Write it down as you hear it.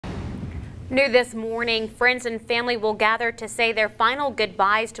New this morning, friends and family will gather to say their final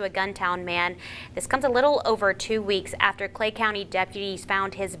goodbyes to a Guntown man. This comes a little over 2 weeks after Clay County deputies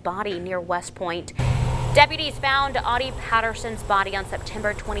found his body near West Point. Deputies found Audie Patterson's body on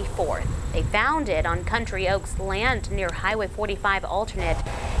September 24th. They found it on Country Oaks land near Highway 45 alternate.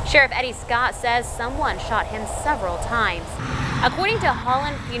 Sheriff Eddie Scott says someone shot him several times. According to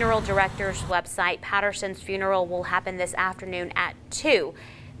Holland Funeral Director's website, Patterson's funeral will happen this afternoon at 2.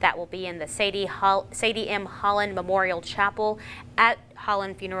 That will be in the Sadie M. Holland Memorial Chapel at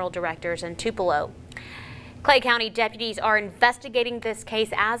Holland Funeral Directors in Tupelo. Clay County deputies are investigating this case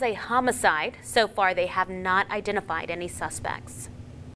as a homicide. So far, they have not identified any suspects.